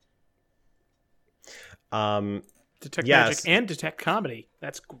on. Detect magic and detect comedy.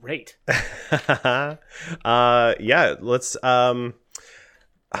 That's great. Yeah, let's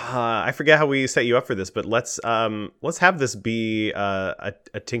I forget how we set you up for this, but let's have this be a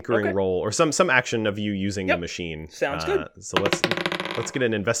tinkering roll or some action of you using the machine. Sounds good. So let's get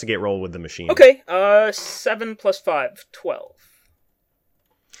an investigate roll with the machine. Okay. 7 + 5, 12.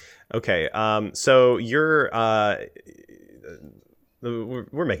 Okay. So you're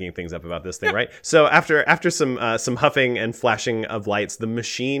we're making things up about this thing, right? So after some huffing and flashing of lights, the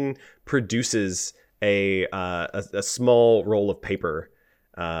machine produces a small roll of paper,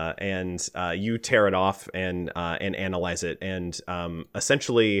 and you tear it off and analyze it. And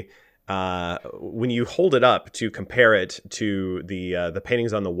essentially, when you hold it up to compare it to the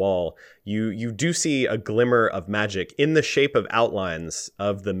paintings on the wall, you do see a glimmer of magic in the shape of outlines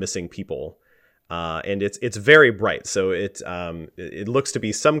of the missing people. And it's very bright, so it looks to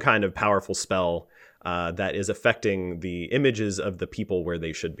be some kind of powerful spell that is affecting the images of the people where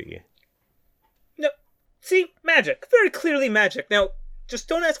they should be. No, see, magic, very clearly magic. Now, just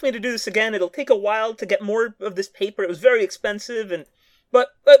don't ask me to do this again. It'll take a while to get more of this paper. It was very expensive, but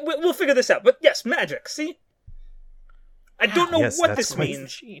we'll figure this out. But yes, magic. See, I don't know what this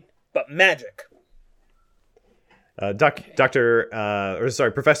means, but magic.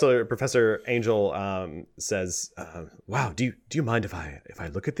 Professor Angel says, "Wow, do you mind if I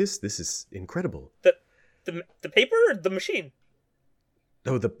look at this? This is incredible." The paper or the machine?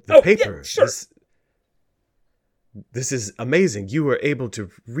 Oh, the Oh, paper. yeah, sure. This is amazing. You were able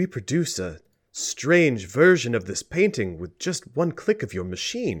to reproduce a strange version of this painting with just one click of your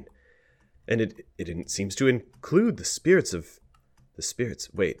machine, and it seems to include the spirits.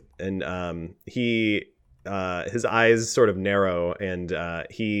 Wait, and his eyes sort of narrow, and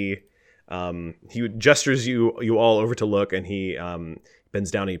he gestures you all over to look, and he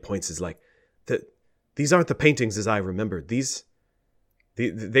bends down and he points. Is like, these aren't the paintings as I remembered.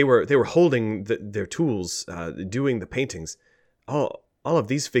 They were holding their tools, doing the paintings. All of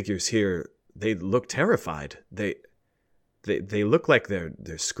these figures here, they look terrified. They look like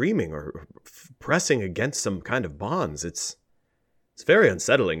they're screaming or pressing against some kind of bonds. It's very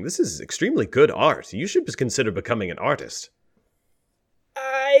unsettling. This is extremely good art. You should consider becoming an artist.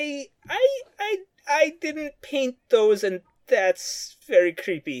 I didn't paint those, and that's very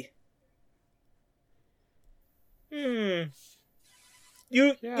creepy. You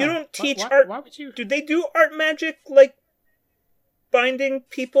don't teach art. Why would you? Do they do art magic, like binding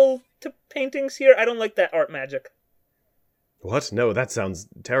people to paintings here? I don't like that art magic. What? No, that sounds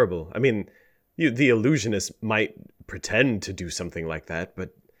terrible. I mean, the illusionist might pretend to do something like that,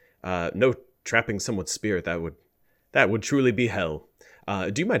 but no, trapping someone's spirit, that would truly be hell.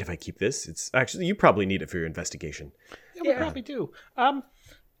 Do you mind if I keep this? It's actually, you probably need it for your investigation. Yeah, we probably do.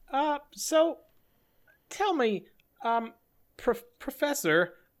 So tell me,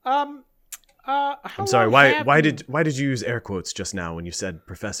 Professor, how I'm sorry. long Why did you use air quotes just now when you said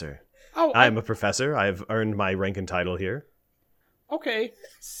professor? Oh, I'm a professor. I've earned my rank and title here. Okay,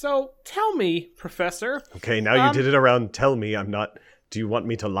 so tell me, Professor. Okay, now you did it around tell me. I'm not. Do you want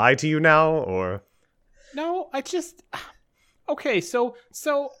me to lie to you now, or? No, I just. Okay, so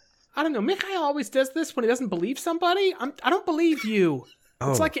I don't know. Mikhail always does this when he doesn't believe somebody. I don't believe you.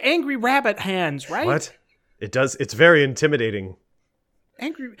 Oh. It's like angry rabbit hands, right? What? It does. It's very intimidating.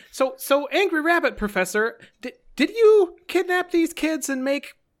 Angry. So angry rabbit, Professor. Did you kidnap these kids and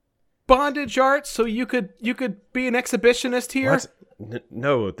make bondage art so you could be an exhibitionist here? What?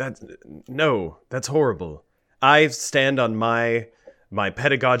 No, that's horrible. I stand on my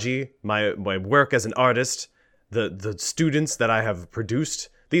pedagogy, my work as an artist, the students that I have produced.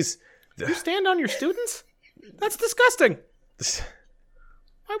 These. You stand on your students? That's disgusting.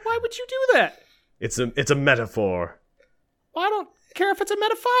 Why would you do that? It's a metaphor. Well, I don't care if it's a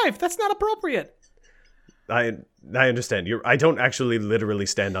meta 5. That's not appropriate. I understand. I don't actually literally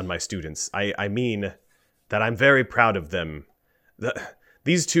stand on my students. I mean that I'm very proud of them.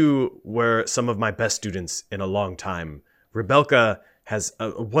 These two were some of my best students in a long time. Rebelka has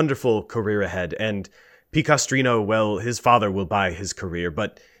a wonderful career ahead, and Picastrino, well, his father will buy his career,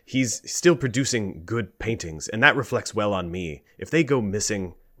 but he's still producing good paintings, and that reflects well on me. If they go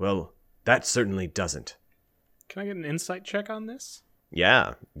missing, well, that certainly doesn't. Can I get an insight check on this?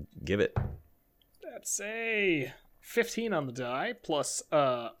 Yeah, give it. That's a 15 on the die, plus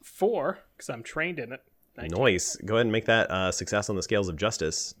 4, because I'm trained in it. 19. Nice. Go ahead and make that success on the scales of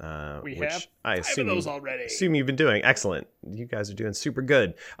justice. We which have I 5 of those already. Assume you've been doing. Excellent. You guys are doing super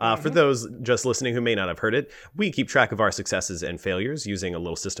good. For those just listening who may not have heard it, we keep track of our successes and failures using a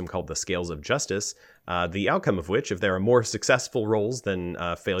little system called the scales of justice, the outcome of which, if there are more successful rolls than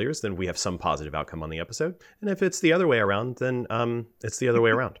failures, then we have some positive outcome on the episode. And if it's the other way around, then it's the other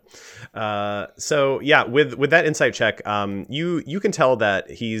way around. So yeah, with that insight check, you can tell that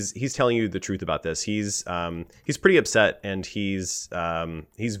he's telling you the truth about this. He's pretty upset, and he's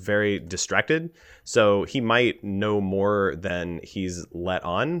very distracted. So he might know more than he's let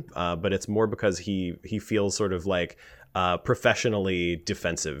on, but it's more because he feels sort of like professionally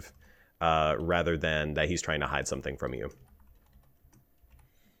defensive, rather than that he's trying to hide something from you.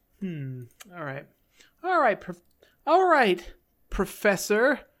 All right,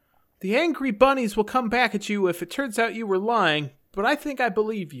 Professor. The angry bunnies will come back at you if it turns out you were lying, but I think I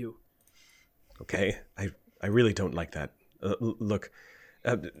believe you. Okay, I really don't like that. Look,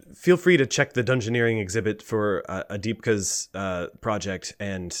 feel free to check the Dungeoneering exhibit for Adipka's project,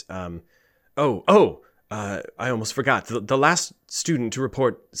 and I almost forgot. The last student to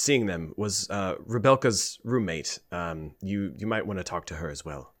report seeing them was Rebelka's roommate. You might want to talk to her as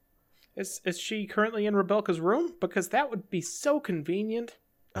well. Is she currently in Rebelka's room? Because that would be so convenient.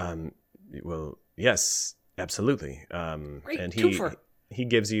 Well, yes, absolutely. Great, and twofer. he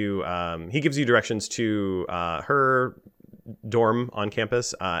gives you directions to her dorm on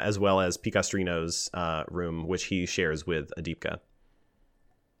campus, as well as Picastrino's room, which he shares with Adipka.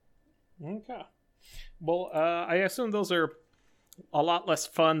 Okay. Well, I assume those are a lot less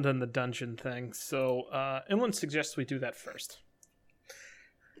fun than the dungeon thing, so Inland suggests we do that first.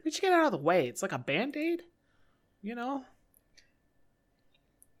 We should get out of the way. It's like a Band-Aid, you know?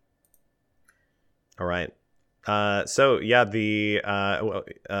 All right. So yeah,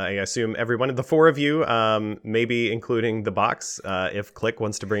 I assume everyone, the four of you, maybe including the box, if Click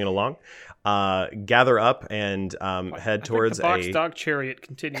wants to bring it along, gather up and head towards the box dog chariot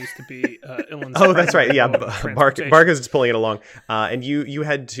continues to be Illin's. Oh, that's right. Yeah, Bark is just pulling it along, and you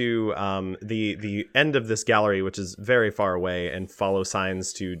head to the end of this gallery, which is very far away, and follow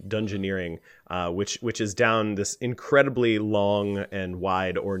signs to Dungeoneering, which is down this incredibly long and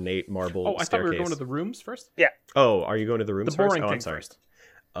wide, ornate marble staircase. Thought we were going to the rooms first. Yeah. Oh, are you going to the rooms the boring first? thing I'm sorry. First.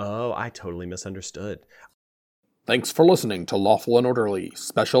 Oh, I totally misunderstood. Thanks for listening to Lawful and Orderly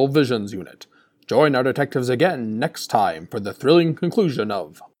Special Visions Unit. Join our detectives again next time for the thrilling conclusion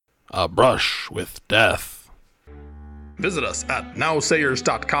of A Brush with Death. Visit us at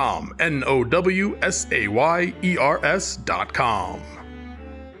nowsayers.com, NOWSAYERS.com.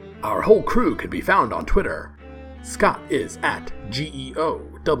 Our whole crew can be found on Twitter. Scott is at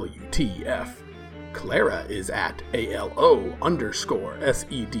GEOWTF. Clara is at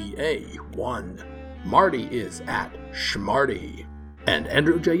ALO_SEDA1. Marty is at Schmarty. And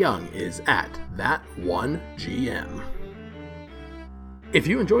Andrew J. Young is at That1GM. If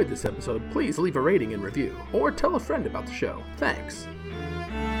you enjoyed this episode, please leave a rating and review, or tell a friend about the show. Thanks.